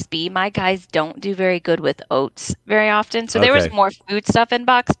in box B. My guys don't do very good with oats very often. So there was Okay. more food stuff in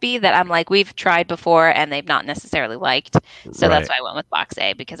box B that I'm like, we've tried before and they've not necessarily liked. So that's why I went with box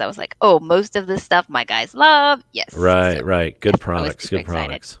A, because I was like, oh, most of this stuff my guys love. Yes. Right, So, right. Good I was products. super Good excited.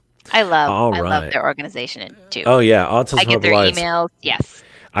 products. All I love right. their organization too. Oh yeah, I Autism get Hope their Alliance. emails. Yes.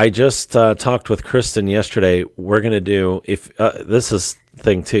 I just talked with Kristen yesterday. We're gonna do if this is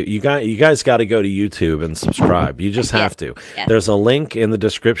thing too. You guys got to go to YouTube and subscribe. You just Yes. have to. Yes. There's a link in the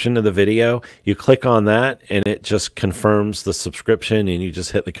description of the video. You click on that, and it just confirms the subscription, and you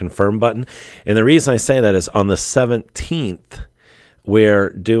just hit the confirm button. And the reason I say that is on the 17th. We're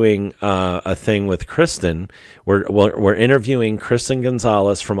doing a thing with Kristen. We're interviewing Kristen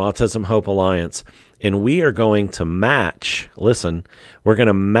Gonzalez from Autism Hope Alliance, and we are going to match. Listen, we're going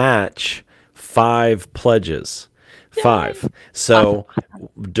to match 5 pledges. 5. So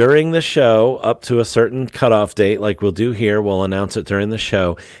during the show, up to a certain cutoff date, like we'll do here, we'll announce it during the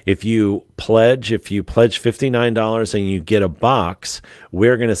show. If you pledge $59 and you get a box,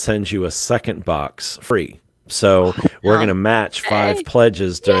 we're going to send you a second box free. So we're going to match 5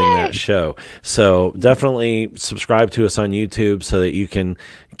 pledges during that show. So definitely subscribe to us on YouTube so that you can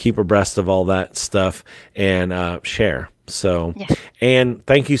keep abreast of all that stuff and share. So, and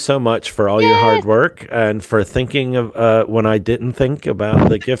thank you so much for all your hard work and for thinking of when I didn't think about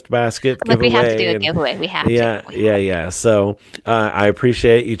the gift basket giveaway. We have to do a giveaway. We have to. Yeah. So I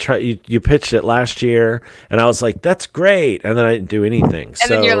appreciate you. You pitched it last year, and I was like, "That's great," and then I didn't do anything.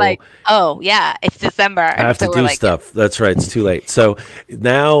 And then you're like, "Oh yeah, it's December." I have to do stuff. That's right. It's too late. So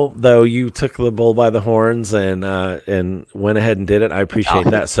now, though, you took the bull by the horns and went ahead and did it. I appreciate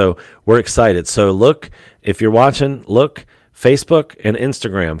that. So we're excited. So look. If you're watching, look, Facebook and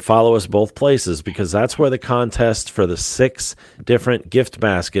Instagram, follow us both places because that's where the contest for the 6 different gift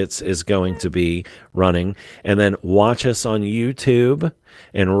baskets is going to be running. And then watch us on YouTube.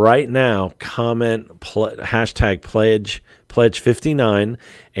 And right now, comment hashtag pledge 59,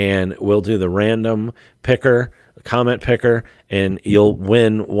 and we'll do the random comment picker, and you'll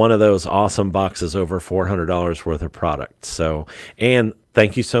win one of those awesome boxes over $400 worth of product. So, and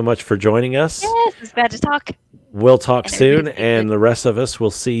thank you so much for joining us. Yes, it's glad to talk. We'll talk soon, and the rest of us will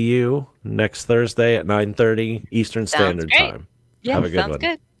see you next Thursday at 9:30 Eastern Standard Time. Yeah, have a good sounds one.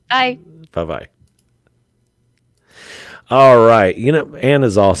 good. Bye. Bye-bye. All right. Ann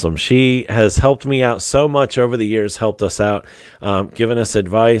is awesome. She has helped me out so much over the years, helped us out, given us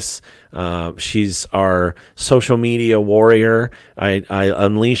advice. She's our social media warrior. I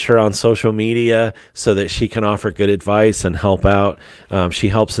unleash her on social media so that she can offer good advice and help out. She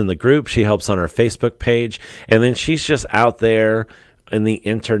helps in the group. She helps on our Facebook page. And then she's just out there in the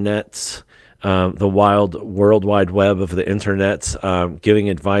internets, the wild World Wide Web of the internet, giving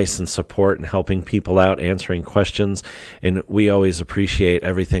advice and support and helping people out, answering questions. And we always appreciate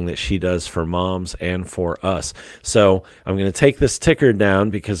everything that she does for moms and for us. So I'm going to take this ticker down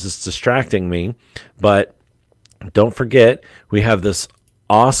because it's distracting me. But don't forget, we have this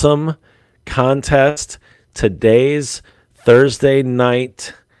awesome contest. Today's Thursday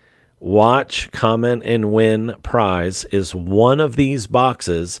night watch, comment, and win prize is one of these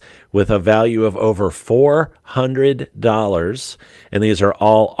boxes with a value of over $400. And these are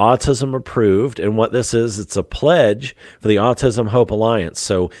all autism approved. And what this is, it's a pledge for the Autism Hope Alliance.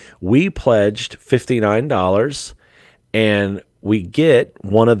 So we pledged $59 and we get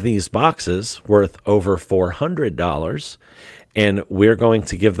one of these boxes worth over $400. And we're going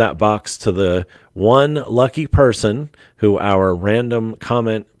to give that box to the one lucky person who our random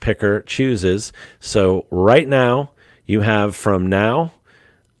comment picker chooses. So right now, you have from now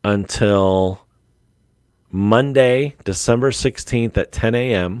until Monday, December 16th at 10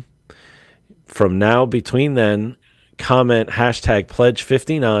 a.m. From now, between then, comment hashtag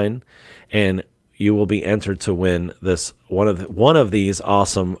pledge59, and you will be entered to win this one of these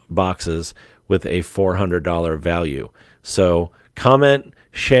awesome boxes with a $400 value. So comment,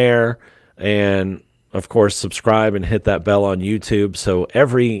 share, and of course subscribe and hit that bell on YouTube. So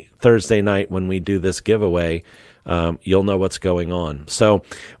every Thursday night when we do this giveaway, you'll know what's going on. So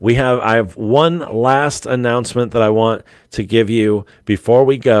I have one last announcement that I want to give you before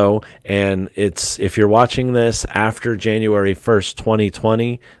we go. And it's, if you're watching this after January 1st,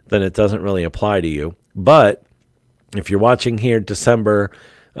 2020, then it doesn't really apply to you. But if you're watching here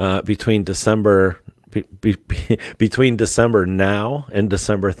between December now and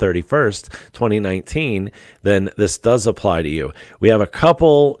December 31st, 2019, then this does apply to you. We have a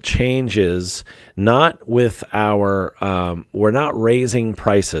couple changes not with our, we're not raising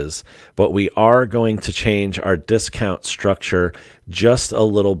prices, but we are going to change our discount structure just a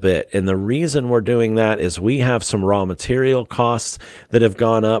little bit. And the reason we're doing that is we have some raw material costs that have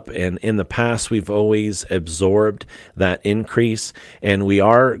gone up. And in the past, we've always absorbed that increase. And we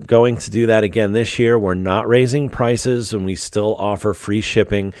are going to do that again this year. We're not raising prices and we still offer free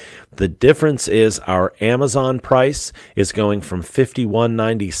shipping. The difference is our Amazon price is going from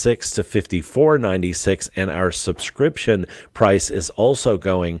 $51.96 to $54.96, and our subscription price is also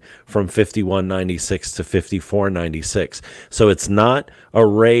going from $51.96 to $54.96. So it's not a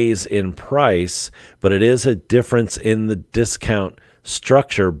raise in price, but it is a difference in the discount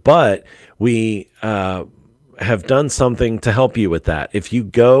structure. But we have done something to help you with that. If you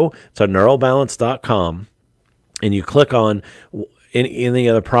go to neuralbalance.com and you click on any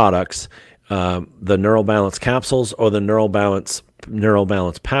of the products, the Neural Balance capsules or the Neural Balance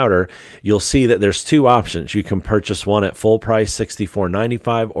powder, you'll see that there's two options. You can purchase one at full price,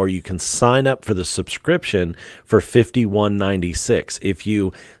 $64.95, or you can sign up for the subscription for $51.96. If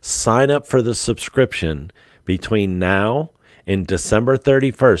you sign up for the subscription between now and December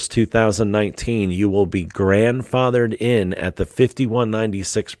 31st, 2019, you will be grandfathered in at the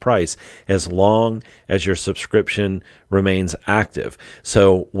 $51.96 price as long as your subscription remains active.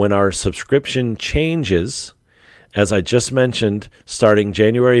 So when our subscription changes, as I just mentioned, starting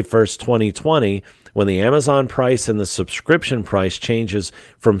January 1st, 2020, when the Amazon price and the subscription price changes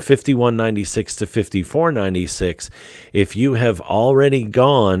from $51.96 to $54.96, if you have already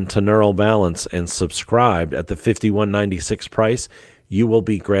gone to Neural Balance and subscribed at the $51.96 price, you will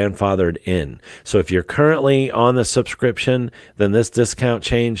be grandfathered in. So if you're currently on the subscription, then this discount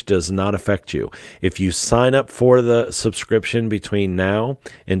change does not affect you. If you sign up for the subscription between now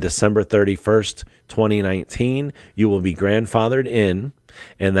and December 31st, 2019, you will be grandfathered in,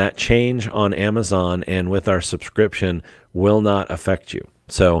 and that change on Amazon and with our subscription will not affect you.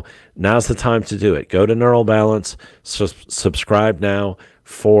 So now's the time to do it. Go to Neural Balance, subscribe now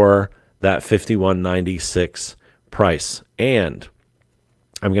for that $51.96 price. And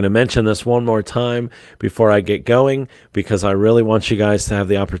I'm going to mention this one more time before I get going, because I really want you guys to have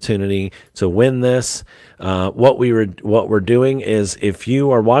the opportunity to win this. What we're doing is, if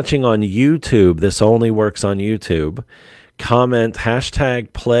you are watching on YouTube, this only works on YouTube. Comment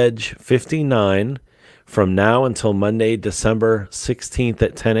hashtag pledge 59 from now until Monday, December 16th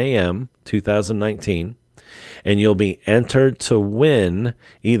at 10 a.m. 2019. And you'll be entered to win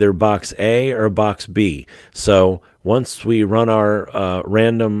either box A or box B. So once we run our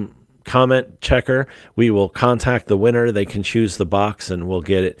random comment checker, we will contact the winner. They can choose the box and we'll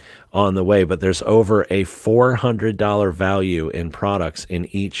get it on the way. But there's over a $400 value in products in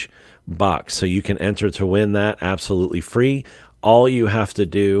each box. So you can enter to win that absolutely free. All you have to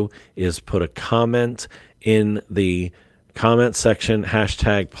do is put a comment in the comment section,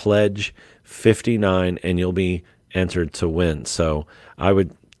 hashtag pledge 59, and you'll be entered to win. So I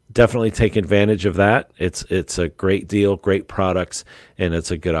would definitely take advantage of that. It's a great deal, great products, and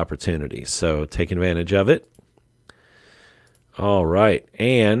it's a good opportunity. So take advantage of it. All right.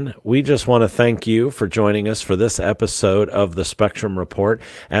 And we just want to thank you for joining us for this episode of the Spectrum Report.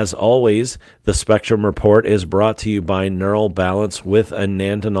 As always, the Spectrum Report is brought to you by Neural Balance with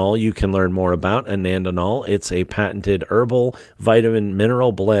Anandinol. You can learn more about Anandinol. It's a patented herbal vitamin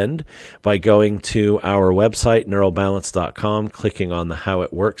mineral blend by going to our website, neuralbalance.com, clicking on the How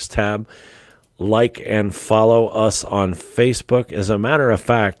It Works tab. Like and follow us on Facebook. As a matter of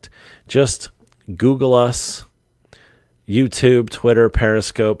fact, just Google us. YouTube, Twitter,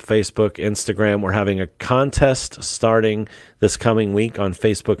 Periscope, Facebook, Instagram. We're having a contest starting this coming week on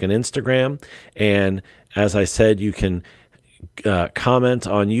Facebook and Instagram. And as I said, you can comment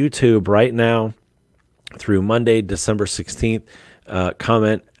on YouTube right now through Monday, December 16th.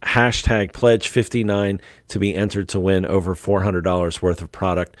 Comment hashtag pledge 59 to be entered to win over $400 worth of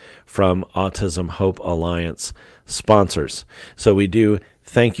product from Autism Hope Alliance sponsors. So we do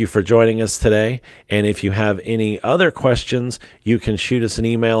thank you for joining us today. And if you have any other questions, you can shoot us an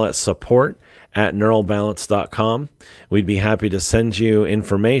email at support@neuralbalance.com. We'd be happy to send you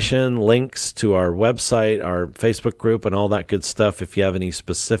information, links to our website, our Facebook group, and all that good stuff. If you have any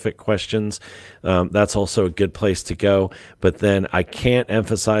specific questions, that's also a good place to go. But then I can't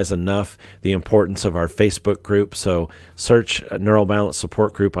emphasize enough the importance of our Facebook group. So search Neural Balance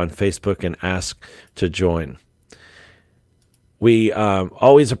Support Group on Facebook and ask to join. We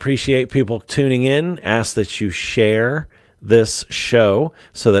always appreciate people tuning in. Ask that you share this show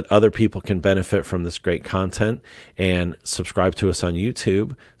so that other people can benefit from this great content, and subscribe to us on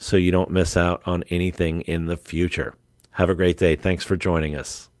YouTube so you don't miss out on anything in the future. Have a great day. Thanks for joining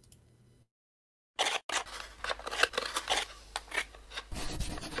us.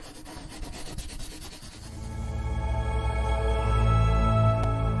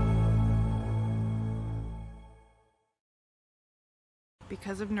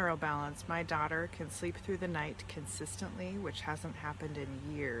 Because of neurobalance, my daughter can sleep through the night consistently, which hasn't happened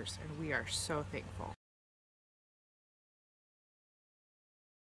in years, and we are so thankful.